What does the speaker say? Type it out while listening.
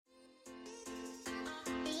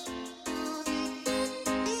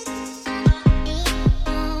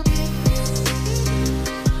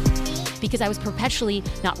because I was perpetually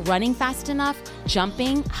not running fast enough,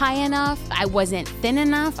 jumping high enough. I wasn't thin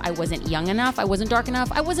enough. I wasn't young enough. I wasn't dark enough.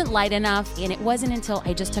 I wasn't light enough. And it wasn't until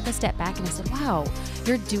I just took a step back and I said, wow,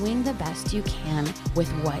 you're doing the best you can with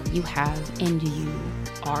what you have, and you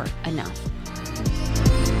are enough.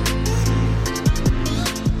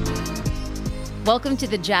 Welcome to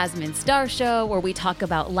the Jasmine Star Show, where we talk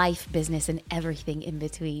about life, business, and everything in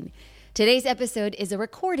between. Today's episode is a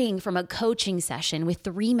recording from a coaching session with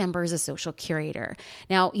 3 members of Social Curator.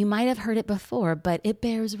 Now, you might have heard it before, but it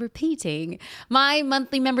bears repeating. My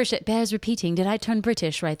monthly membership bears repeating. Did I turn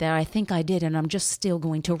British right there? I think I did, and I'm just still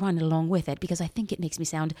going to run along with it because I think it makes me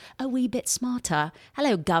sound a wee bit smarter.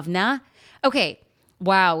 Hello, governor. Okay.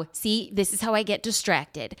 Wow. See, this is how I get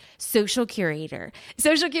distracted. Social Curator.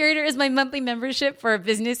 Social Curator is my monthly membership for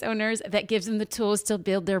business owners that gives them the tools to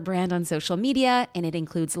build their brand on social media. And it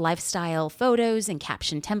includes lifestyle photos and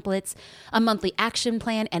caption templates, a monthly action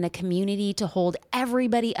plan, and a community to hold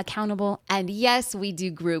everybody accountable. And yes, we do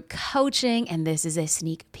group coaching, and this is a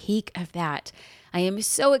sneak peek of that. I am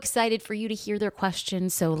so excited for you to hear their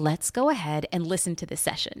questions. So let's go ahead and listen to this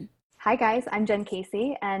session. Hi guys, I'm Jen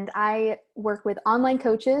Casey, and I work with online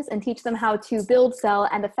coaches and teach them how to build, sell,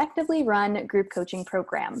 and effectively run group coaching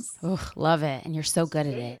programs. Oh, love it. And you're so good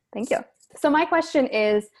at it. Thank you. So my question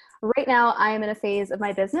is, right now I am in a phase of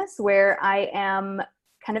my business where I am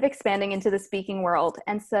kind of expanding into the speaking world.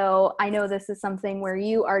 And so I know this is something where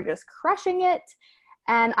you are just crushing it.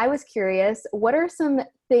 And I was curious, what are some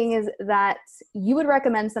things that you would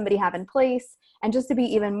recommend somebody have in place? And just to be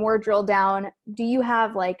even more drilled down, do you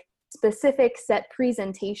have like specific set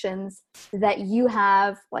presentations that you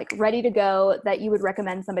have like ready to go that you would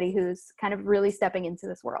recommend somebody who's kind of really stepping into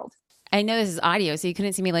this world? I know this is audio, so you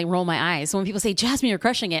couldn't see me like roll my eyes. So when people say, Jasmine, you're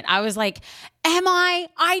crushing it, I was like, am I?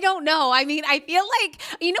 I don't know. I mean, I feel like,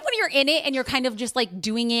 you know, when you're in it and you're kind of just like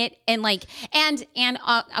doing it and like,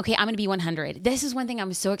 okay, I'm going to be 100. This is one thing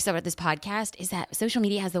I'm so excited about this podcast is that social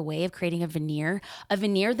media has a way of creating a veneer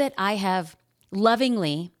that I have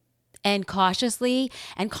lovingly and cautiously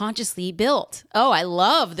and consciously built. Oh, I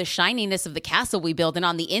love the shininess of the castle we built. And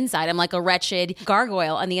on the inside, I'm like a wretched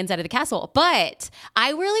gargoyle on the inside of the castle. But I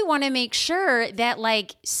really want to make sure that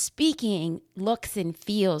like speaking looks and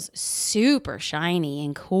feels super shiny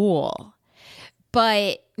and cool.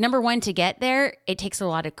 But number 1, to get there, it takes a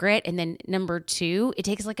lot of grit. And then number 2, it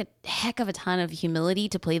takes like a heck of a ton of humility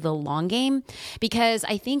to play the long game. Because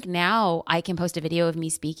I think now I can post a video of me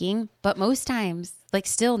speaking, but most times, like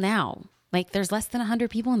still now, like there's less than 100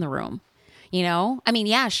 people in the room. You know, I mean,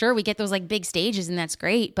 yeah, sure, we get those like big stages and that's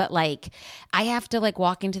great. But like, I have to like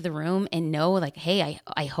walk into the room and know like, hey,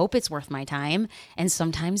 I hope it's worth my time. And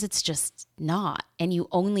sometimes it's just not. And you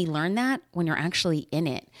only learn that when you're actually in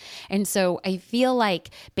it. And so I feel like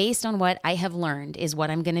based on what I have learned is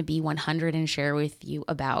what I'm going to be 100 and share with you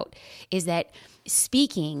about is that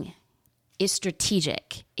speaking is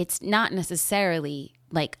strategic. It's not necessarily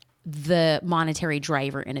like the monetary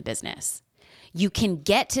driver in a business. You can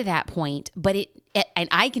get to that point, but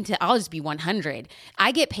I'll just be 100.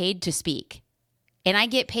 I get paid to speak and I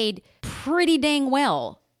get paid pretty dang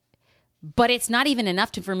well, but it's not even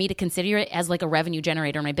enough for me to consider it as like a revenue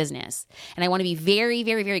generator in my business. And I want to be very,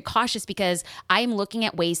 very, very cautious because I'm looking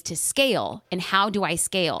at ways to scale. And how do I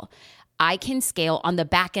scale? I can scale on the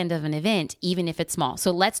back end of an event, even if it's small.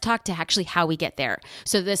 So let's talk to actually how we get there.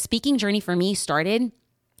 So the speaking journey for me started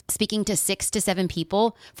speaking to 6 to 7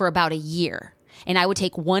 people for about a year. And I would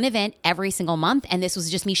take one event every single month. And this was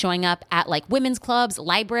just me showing up at like women's clubs,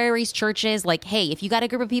 libraries, churches. Like, hey, if you got a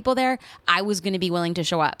group of people there, I was going to be willing to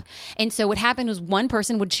show up. And so what happened was one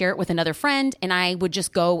person would share it with another friend. And I would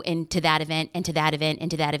just go into that event, into that event,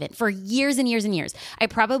 into that event for years and years and years. I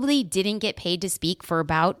probably didn't get paid to speak for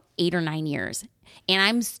about 8 or 9 years. And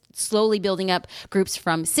I'm slowly building up groups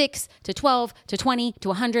from 6 to 12 to 20 to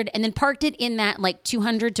 100 and then parked it in that like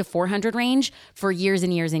 200 to 400 range for years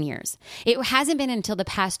and years and years. It hasn't been until the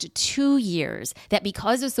past 2 years that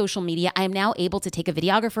because of social media, I am now able to take a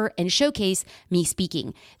videographer and showcase me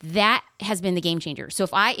speaking. That has been the game changer. So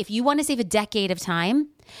if you want to save a decade of time,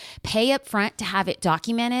 pay up front to have it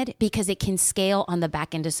documented because it can scale on the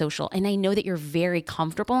back end of social. And I know that you're very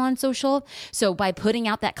comfortable on social. So by putting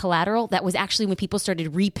out that collateral, that was actually when people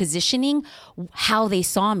started repositioning how they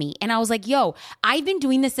saw me. And I was like, yo, I've been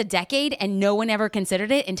doing this a decade and no one ever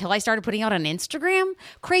considered it until I started putting out on Instagram.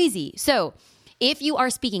 Crazy. So if you are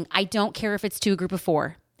speaking, I don't care if it's to a group of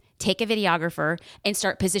 4, take a videographer and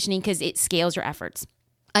start positioning because it scales your efforts.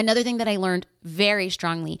 Another thing that I learned very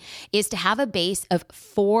strongly is to have a base of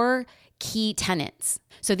 4 key tenets.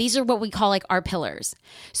 So these are what we call like our pillars.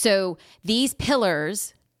 So these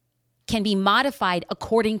pillars can be modified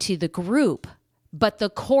according to the group, but the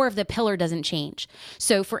core of the pillar doesn't change.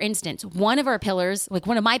 So for instance, one of our pillars, like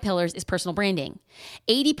one of my pillars is personal branding.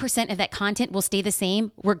 80% of that content will stay the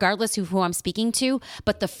same regardless of who I'm speaking to,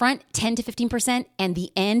 but the front 10 to 15% and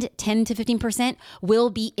the end 10 to 15% will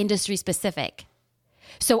be industry specific.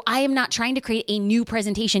 So I am not trying to create a new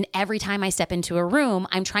presentation every time I step into a room.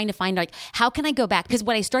 I'm trying to find like, how can I go back? Because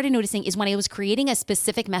what I started noticing is when I was creating a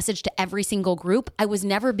specific message to every single group, I was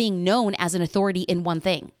never being known as an authority in one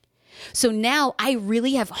thing. So now I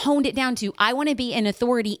really have honed it down to, I want to be an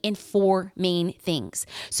authority in 4 main things.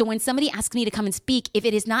 So when somebody asks me to come and speak, if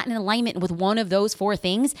it is not in alignment with one of those 4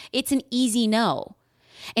 things, it's an easy no.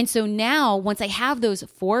 And so now once I have those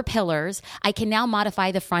 4 pillars, I can now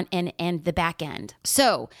modify the front end and the back end.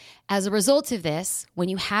 So as a result of this, when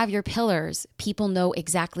you have your pillars, people know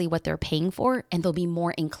exactly what they're paying for and they'll be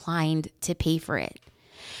more inclined to pay for it.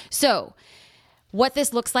 So what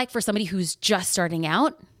this looks like for somebody who's just starting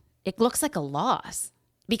out, it looks like a loss.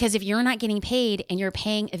 Because if you're not getting paid and you're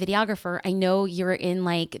paying a videographer, I know you're in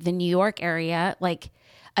like the New York area, like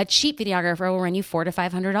a cheap videographer will run you $400 to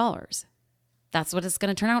 $500. That's what it's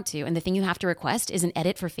going to turn out to. And the thing you have to request is an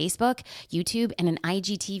edit for Facebook, YouTube, and an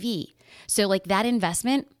IGTV. So like that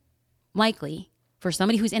investment, likely for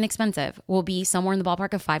somebody who's inexpensive, will be somewhere in the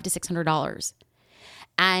ballpark of $500 to $600.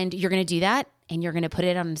 And you're going to do that and you're going to put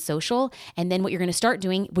it on social. And then what you're going to start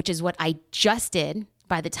doing, which is what I just did,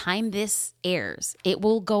 by the time this airs, it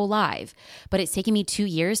will go live. But it's taken me 2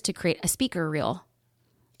 years to create a speaker reel.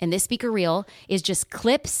 And this speaker reel is just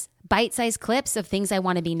clips, bite-sized clips of things I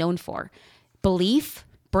want to be known for. Belief,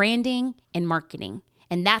 branding, and marketing.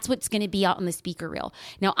 And that's what's going to be out on the speaker reel.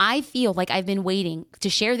 Now, I feel like I've been waiting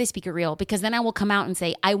to share this speaker reel because then I will come out and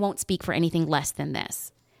say, I won't speak for anything less than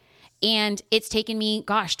this. And it's taken me,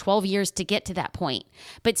 12 years to get to that point.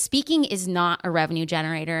 But speaking is not a revenue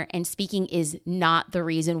generator, and speaking is not the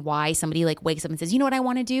reason why somebody like wakes up and says, you know what I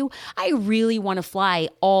want to do? I really want to fly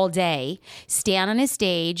all day, stand on a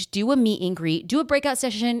stage, do a meet and greet, do a breakout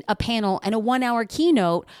session, a panel, and a 1-hour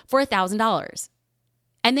keynote for $1,000.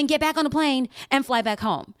 And then get back on a plane and fly back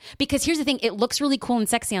home. Because here's the thing, it looks really cool and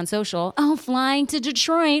sexy on social. Oh, flying to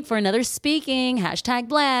Detroit for another speaking,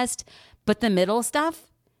 #blessed. But the middle stuff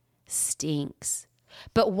stinks.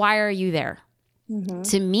 But why are you there? Mm-hmm.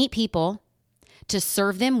 To meet people, to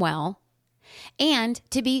serve them well, and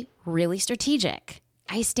to be really strategic.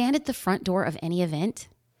 I stand at the front door of any event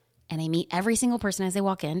and I meet every single person as they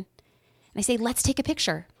walk in and I say, let's take a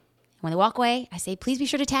picture. When they walk away, I say, please be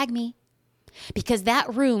sure to tag me. Because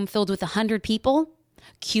that room filled with 100 people,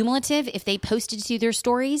 cumulative, if they posted to their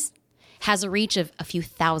stories, has a reach of a few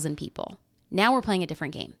thousand people. Now we're playing a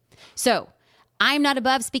different game. So I'm not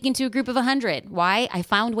above speaking to a group of 100. Why? I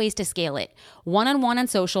found ways to scale it. One-on-one on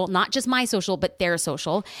social, not just my social, but their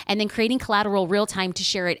social, and then creating collateral real time to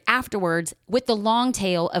share it afterwards with the long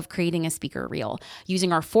tail of creating a speaker reel,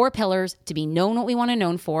 using our 4 pillars to be known what we want to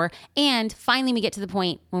known for. And finally, we get to the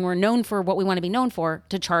point when we're known for what we want to be known for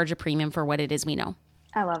to charge a premium for what it is we know.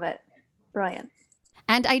 I love it. Brilliant.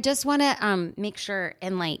 And I just want to make sure,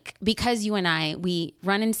 and like, because you and I, we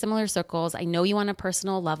run in similar circles. I know you on a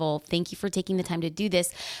personal level. Thank you for taking the time to do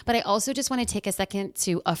this. But I also just want to take a second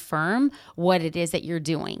to affirm what it is that you're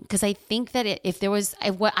doing. Because I think that if there was,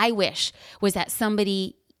 what I wish was that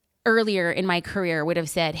somebody earlier in my career would have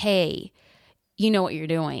said, hey, you know what you're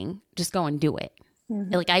doing. Just go and do it.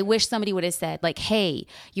 Mm-hmm. Like, I wish somebody would have said, like, hey,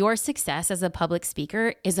 your success as a public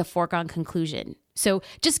speaker is a foregone conclusion. So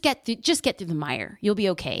just get through the mire. You'll be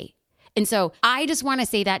okay. And so I just want to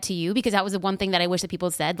say that to you because that was the one thing that I wish that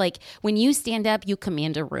people said. Like, when you stand up, you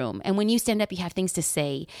command a room. And when you stand up, you have things to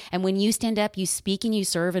say. And when you stand up, you speak and you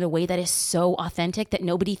serve in a way that is so authentic that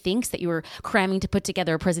nobody thinks that you were cramming to put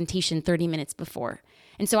together a presentation 30 minutes before.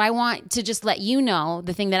 And so I want to just let you know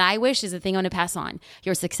the thing that I wish is the thing I want to pass on.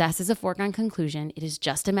 Your success is a foregone conclusion. It is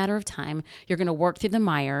just a matter of time. You're going to work through the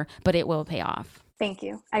mire, but it will pay off. Thank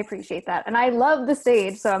you. I appreciate that. And I love the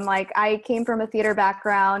stage. So I'm like, I came from a theater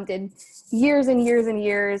background, did years and years and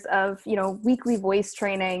years of, weekly voice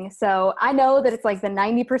training. So I know that it's like the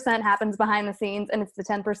 90% happens behind the scenes and it's the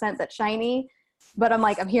 10% that's shiny, but I'm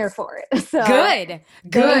like, I'm here for it. So Good.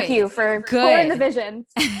 Thank you for pouring the vision.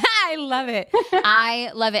 I love it.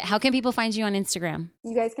 I love it. How can people find you on Instagram?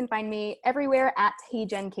 You guys can find me everywhere at Hey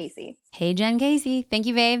Jen Casey. Hey Jen Casey. Thank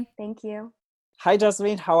you, babe. Thank you. Hi,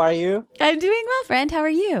 Jasmine. How are you? I'm doing well, friend. How are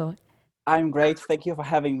you? I'm great. Thank you for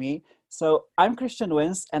having me. So I'm Christian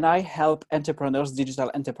Wins, and I help entrepreneurs, digital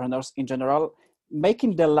entrepreneurs in general,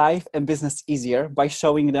 making their life and business easier by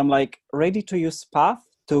showing them like ready-to-use path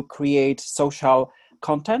to create social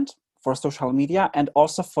content for social media and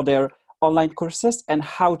also for their online courses and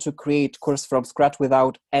how to create course from scratch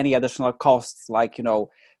without any additional costs, like,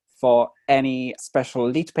 for any special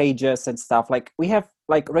lead pages and stuff. Like, we have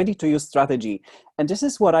like ready to use strategy. And this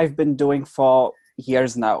is what I've been doing for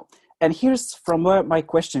years now. And here's from where my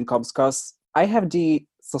question comes, because I have the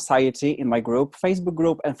society in my group, Facebook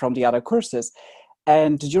group, and from the other courses.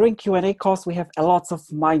 And during Q&A calls, we have a lot of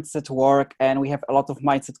mindset work and we have a lot of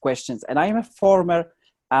mindset questions. And I am a former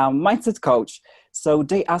mindset coach. So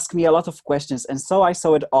they ask me a lot of questions. And so I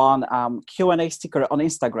saw it on Q&A sticker on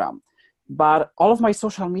Instagram. But all of my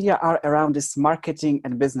social media are around this marketing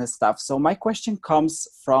and business stuff. So my question comes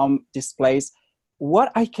from this place,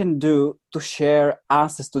 what I can do to share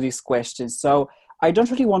answers to these questions. So I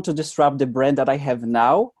don't really want to disrupt the brand that I have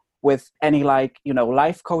now with any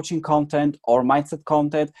life coaching content or mindset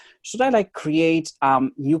content. Should I create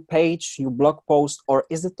new page, new blog post, or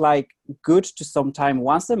is it good to sometime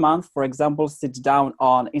once a month, for example, sit down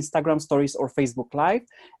on Instagram stories or Facebook Live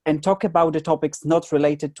and talk about the topics not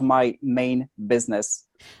related to my main business?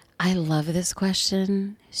 I love this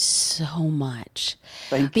question so much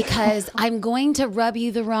because I'm going to rub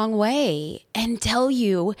you the wrong way and tell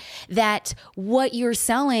you that what you're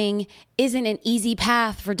selling isn't an easy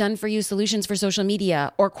path for done-for-you solutions for social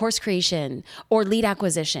media or course creation or lead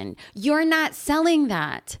acquisition. You're not selling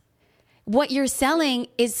that. What you're selling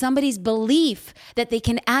is somebody's belief that they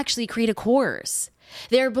can actually create a course.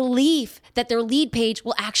 Their belief that their lead page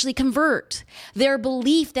will actually convert. Their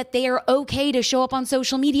belief that they are okay to show up on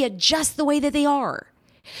social media just the way that they are.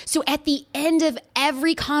 So at the end of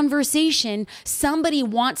every conversation, somebody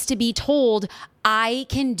wants to be told, I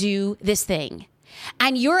can do this thing.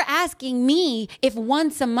 And you're asking me if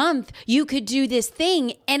once a month you could do this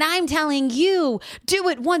thing, and I'm telling you, do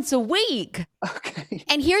it once a week. Okay.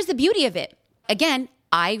 And here's the beauty of it. Again,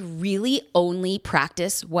 I really only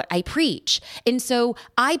practice what I preach. And so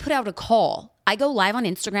I put out a call. I go live on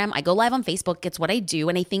Instagram. I go live on Facebook. It's what I do.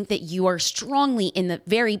 And I think that you are strongly in the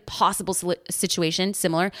very possible situation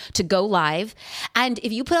similar to go live. And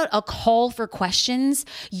if you put out a call for questions,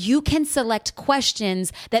 you can select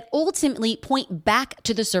questions that ultimately point back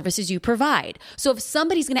to the services you provide. So if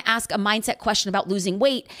somebody's going to ask a mindset question about losing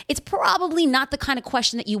weight, it's probably not the kind of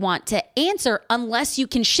question that you want to answer unless you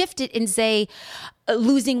can shift it and say,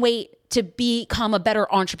 losing weight to become a better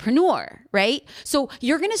entrepreneur, right? So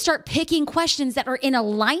you're going to start picking questions that are in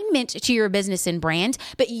alignment to your business and brand,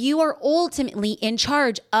 but you are ultimately in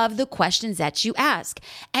charge of the questions that you ask.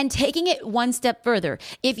 And taking it one step further,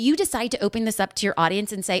 if you decide to open this up to your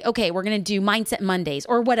audience and say, okay, we're going to do Mindset Mondays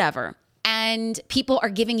or whatever, and people are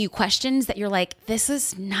giving you questions that you're like, this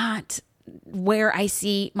is not where I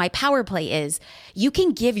see my power play is, you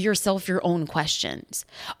can give yourself your own questions.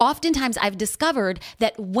 Oftentimes I've discovered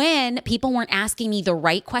that when people weren't asking me the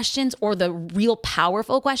right questions or the real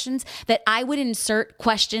powerful questions, that I would insert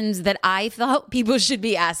questions that I thought people should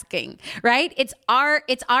be asking, right? It's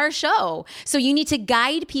our show. So you need to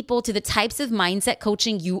guide people to the types of mindset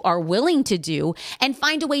coaching you are willing to do and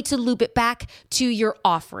find a way to loop it back to your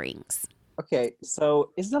offerings. Okay.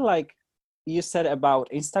 So is there you said about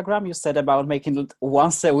Instagram, you said about making it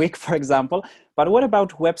once a week, for example, but what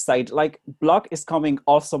about website? Blog is coming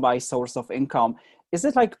also by source of income. Is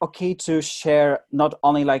it okay to share not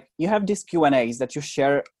only you have these Q&As that you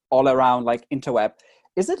share all around interweb?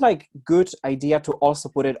 Is it good idea to also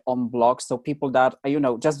put it on blog so people that,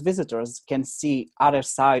 just visitors can see other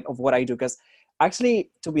side of what I do? Because actually,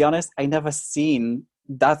 to be honest, I never seen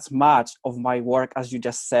that much of my work, as you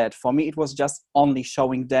just said. For me, it was just only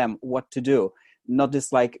showing them what to do, not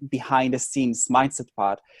this behind the scenes mindset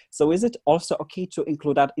part. So is it also okay to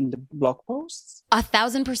include that in the blog posts?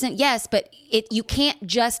 1,000% yes, but you can't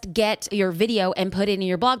just get your video and put it in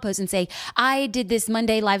your blog post and say, I did this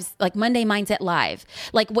Monday live, Monday Mindset Live.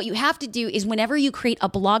 What you have to do is whenever you create a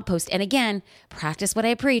blog post, and again, practice what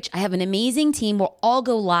I preach. I have an amazing team. We'll all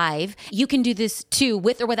go live. You can do this too,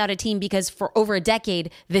 with or without a team, because for over a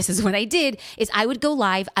decade, this is what I did, is I would go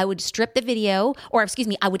live, I would strip the video,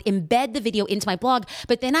 I would embed the video into my blog,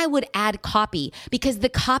 but then I would add copy, because the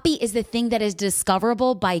copy is the thing that is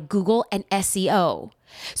discoverable by Google and SEO.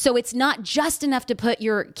 So it's not just enough to put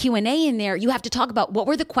your Q&A in there. You have to talk about what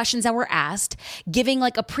were the questions that were asked, giving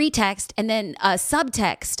a pretext and then a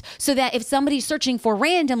subtext, so that if somebody's searching for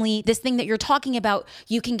randomly this thing that you're talking about,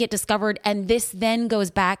 you can get discovered. And this then goes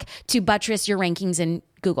back to buttress your rankings in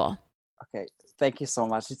Google. Okay. Thank you so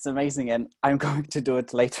much. It's amazing. And I'm going to do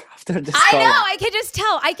it later after this. I know. I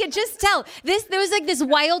could just tell. There was this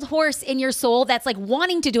wild horse in your soul that's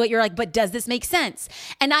wanting to do it. You're but does this make sense?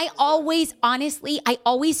 And I always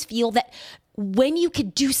feel that when you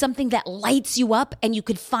could do something that lights you up and you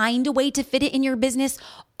could find a way to fit it in your business,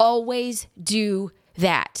 always do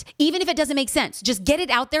that. Even if it doesn't make sense, just get it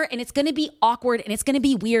out there, and it's going to be awkward and it's going to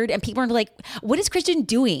be weird. And people are like, what is Christian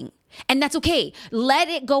doing? And that's okay. Let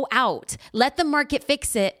it go out. Let the market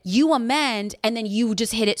fix it. You amend, and then you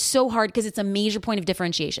just hit it so hard because it's a major point of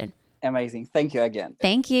differentiation. Amazing. Thank you again.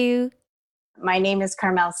 Thank you. My name is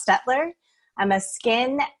Carmel Stetler. I'm a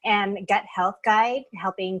skin and gut health guide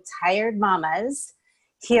helping tired mamas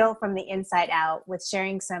heal from the inside out with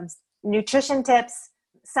sharing some nutrition tips,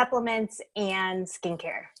 supplements, and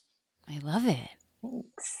skincare. I love it.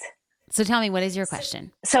 Thanks. So tell me, what is your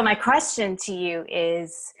question? So my question to you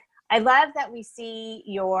is, I love that we see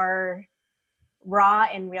your raw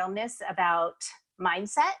and realness about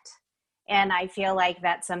mindset. And I feel like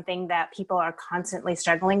that's something that people are constantly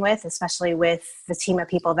struggling with, especially with the team of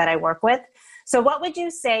people that I work with. So what would you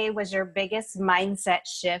say was your biggest mindset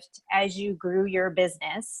shift as you grew your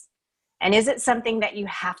business? And is it something that you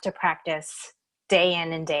have to practice day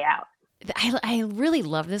in and day out? I really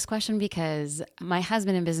love this question because my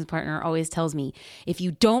husband and business partner always tells me, if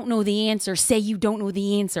you don't know the answer, say you don't know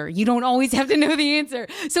the answer. You don't always have to know the answer.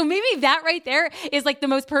 So maybe that right there is like the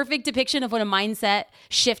most perfect depiction of what a mindset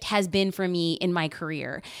shift has been for me in my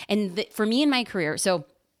career. And for me in my career, so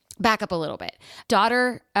back up a little bit.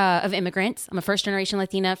 Daughter of immigrants. I'm a first generation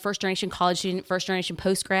Latina, first generation college student, first generation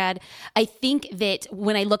post-grad. I think that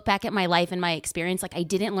when I look back at my life and my experience, like I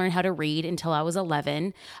didn't learn how to read until I was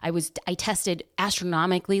 11. I tested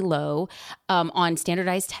astronomically low on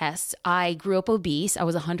standardized tests. I grew up obese. I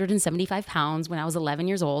was 175 pounds when I was 11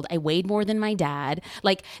 years old. I weighed more than my dad.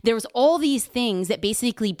 Like there was all these things that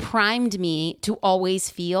basically primed me to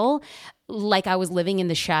always feel like I was living in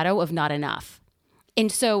the shadow of not enough. And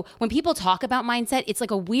so when people talk about mindset, it's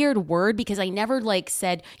like a weird word because I never like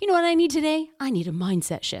said, you know what I need today? I need a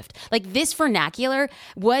mindset shift. Like this vernacular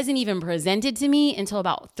wasn't even presented to me until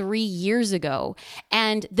about 3 years ago.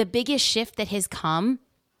 And the biggest shift that has come,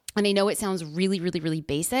 and I know it sounds really, really, really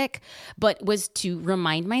basic, but was to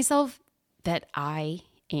remind myself that I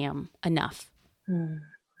am enough.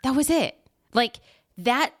 That was it. Like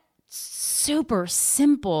that super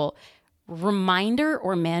simple reminder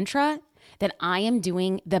or mantra that I am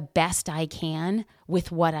doing the best I can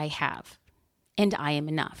with what I have, and I am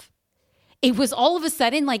enough. It was all of a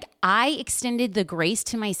sudden like I extended the grace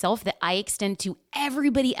to myself that I extend to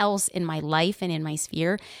everybody else in my life and in my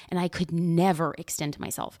sphere, and I could never extend to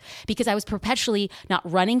myself because I was perpetually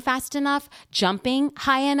not running fast enough, jumping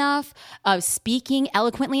high enough, speaking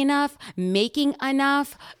eloquently enough, making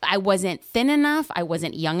enough. I wasn't thin enough. I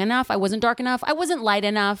wasn't young enough. I wasn't dark enough. I wasn't light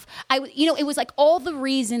enough. It was like all the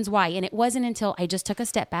reasons why. And it wasn't until I just took a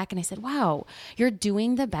step back and I said, wow, you're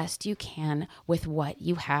doing the best you can with what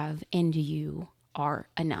you have, and you are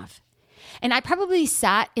enough. And I probably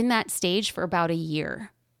sat in that stage for about a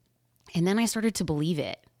year. And then I started to believe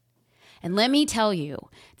it. And let me tell you,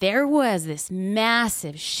 there was this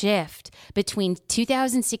massive shift between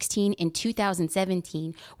 2016 and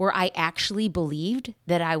 2017 where I actually believed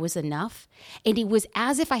that I was enough. And it was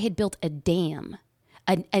as if I had built a dam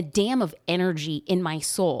of energy in my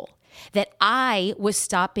soul, that I was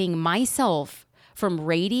stopping myself from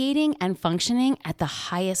radiating and functioning at the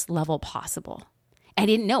highest level possible. I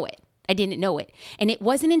didn't know it. And it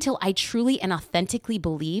wasn't until I truly and authentically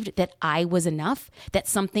believed that I was enough, that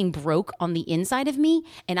something broke on the inside of me.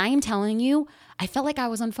 And I am telling you, I felt like I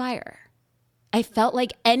was on fire. I felt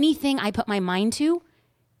like anything I put my mind to,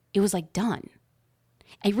 it was like done.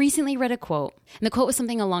 I recently read a quote, and the quote was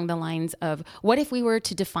something along the lines of, what if we were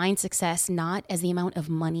to define success not as the amount of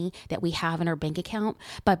money that we have in our bank account,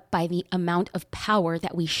 but by the amount of power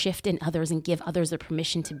that we shift in others and give others the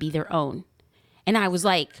permission to be their own? And I was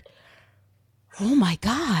like, oh my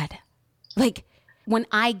God. Like when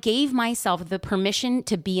I gave myself the permission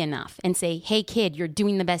to be enough and say, hey kid, you're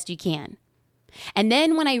doing the best you can. And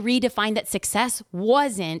then when I redefined that success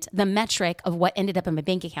wasn't the metric of what ended up in my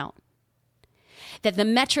bank account, that the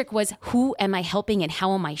metric was who am I helping and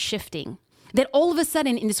how am I shifting? That all of a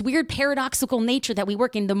sudden in this weird paradoxical nature that we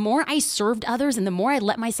work in, the more I served others and the more I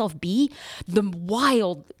let myself be, the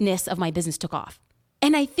wildness of my business took off.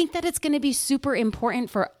 And I think that it's going to be super important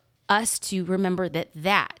for us to remember that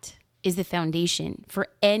that is the foundation for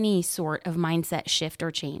any sort of mindset shift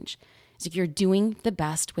or change. Is if you're doing the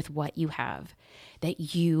best with what you have,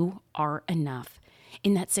 that you are enough.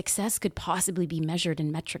 And that success could possibly be measured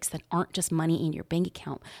in metrics that aren't just money in your bank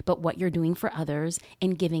account, but what you're doing for others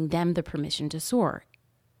and giving them the permission to soar.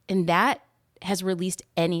 And that has released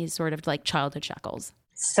any sort of like childhood shackles.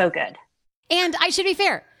 So good. And I should be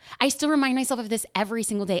fair. I still remind myself of this every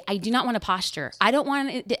single day. I do not want to posture. I don't want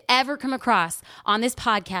it to ever come across on this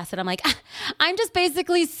podcast that I'm like, I'm just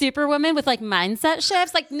basically Superwoman with like mindset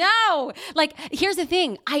shifts. Like, no. Like, here's the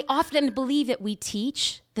thing. I often believe that we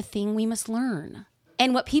teach the thing we must learn.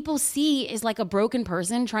 And what people see is like a broken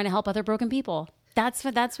person trying to help other broken people. That's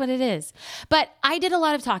what it is. But I did a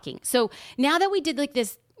lot of talking. So now that we did like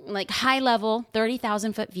this like high level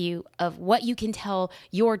 30,000 foot view of what you can tell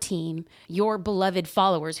your team, your beloved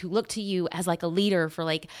followers who look to you as like a leader for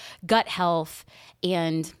like gut health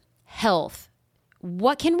and health,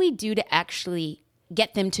 what can we do to actually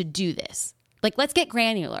get them to do this? Like, let's get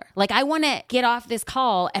granular. Like, I want to get off this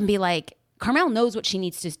call and be like, Carmel knows what she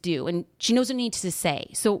needs to do and she knows what she needs to say.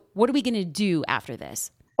 So what are we going to do after this?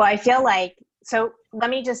 Well, I feel like, so let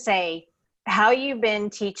me just say, how you've been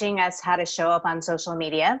teaching us how to show up on social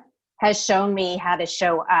media has shown me how to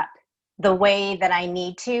show up the way that I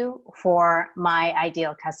need to for my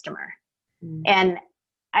ideal customer. Mm. And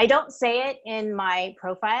I don't say it in my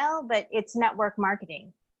profile, but it's network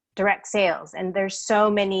marketing, direct sales. And there's so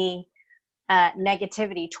many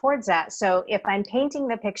negativity towards that. So if I'm painting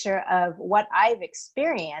the picture of what I've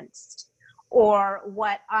experienced or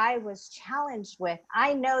what I was challenged with,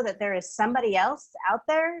 I know that there is somebody else out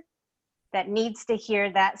there that needs to hear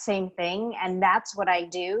that same thing. And that's what I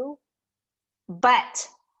do. But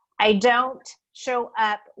I don't show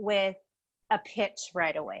up with a pitch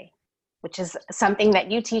right away, which is something that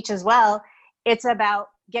you teach as well. It's about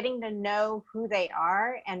getting to know who they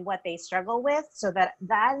are and what they struggle with so that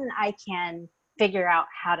then I can figure out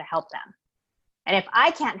how to help them. And if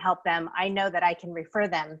I can't help them, I know that I can refer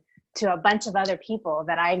them to a bunch of other people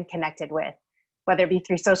that I'm connected with, whether it be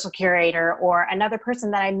through Social Curator or another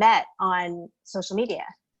person that I met on social media.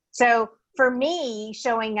 So for me,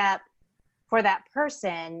 showing up for that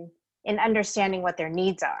person and understanding what their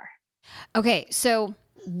needs are. Okay, so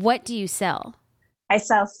what do you sell? I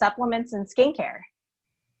sell supplements and skincare.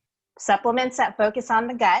 Supplements that focus on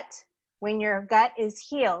the gut. When your gut is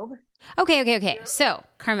healed. Okay. So,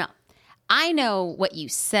 Carmel, I know what you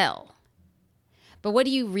sell, but what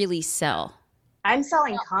do you really sell? I'm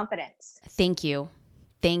selling confidence. Thank you.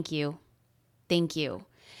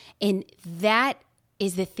 And that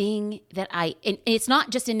is the thing that and it's not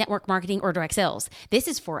just in network marketing or direct sales. This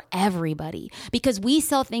is for everybody because we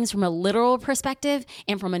sell things from a literal perspective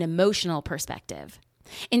and from an emotional perspective.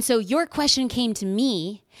 And so your question came to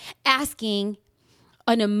me asking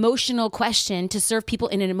an emotional question to serve people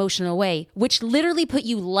in an emotional way, which literally put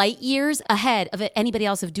you light years ahead of anybody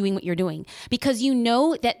else of doing what you're doing. Because you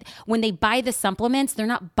know that when they buy the supplements, they're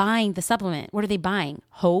not buying the supplement. What are they buying?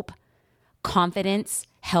 Hope, confidence,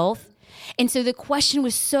 health. And so the question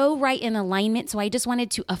was so right in alignment. So I just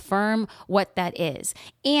wanted to affirm what that is.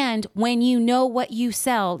 And when you know what you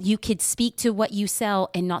sell, you could speak to what you sell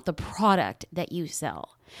and not the product that you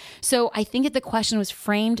sell. So I think that the question was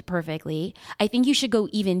framed perfectly. I think you should go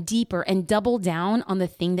even deeper and double down on the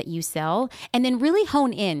thing that you sell and then really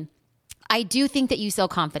hone in. I do think that you sell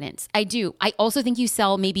confidence. I do. I also think you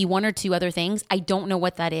sell maybe one or two other things. I don't know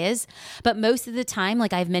what that is. But most of the time,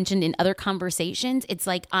 like I've mentioned in other conversations, it's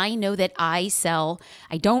like I know that I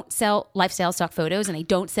don't sell lifestyle stock photos and I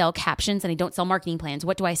don't sell captions and I don't sell marketing plans.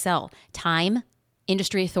 What do I sell? Time,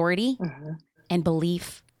 industry authority, and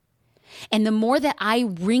belief. And the more that I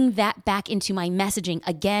bring that back into my messaging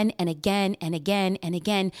again and again and again and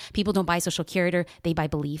again, people don't buy Social Curator, they buy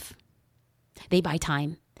belief. They buy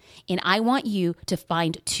time. And I want you to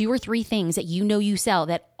find 2 or 3 things that you know you sell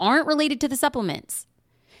that aren't related to the supplements,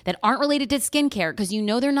 that aren't related to skincare, because you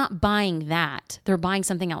know they're not buying that. They're buying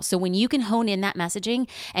something else. So when you can hone in that messaging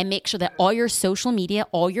and make sure that all your social media,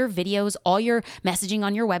 all your videos, all your messaging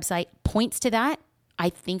on your website points to that, I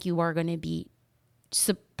think you are going to be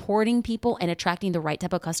supporting people and attracting the right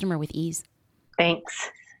type of customer with ease. Thanks.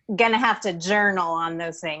 Gonna have to journal on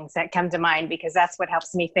those things that come to mind because that's what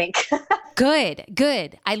helps me think.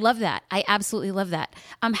 Good. I love that. I absolutely love that.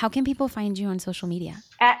 How can people find you on social media?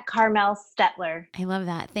 At Carmel Stetler. I love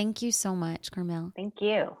that. Thank you so much, Carmel. Thank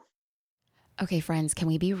you. Okay, friends, can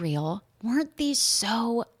we be real? Weren't these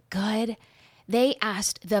so good? They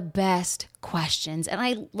asked the best questions, and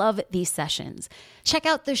I love these sessions. Check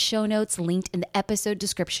out the show notes linked in the episode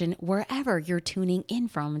description wherever you're tuning in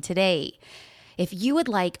from today. If you would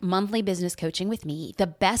like monthly business coaching with me, the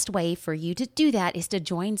best way for you to do that is to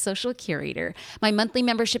join Social Curator, my monthly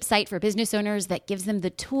membership site for business owners that gives them the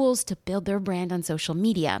tools to build their brand on social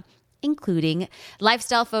media, including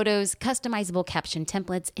lifestyle photos, customizable caption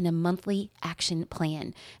templates, and a monthly action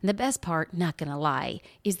plan. And the best part, not gonna lie,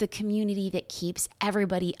 is the community that keeps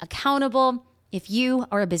everybody accountable If you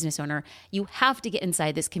are a business owner, you have to get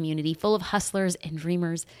inside this community full of hustlers and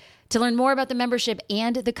dreamers. To learn more about the membership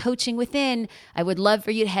and the coaching within, I would love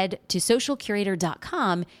for you to head to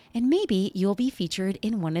socialcurator.com and maybe you'll be featured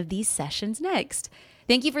in one of these sessions next.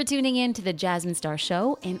 Thank you for tuning in to the Jasmine Star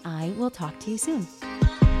Show, and I will talk to you soon.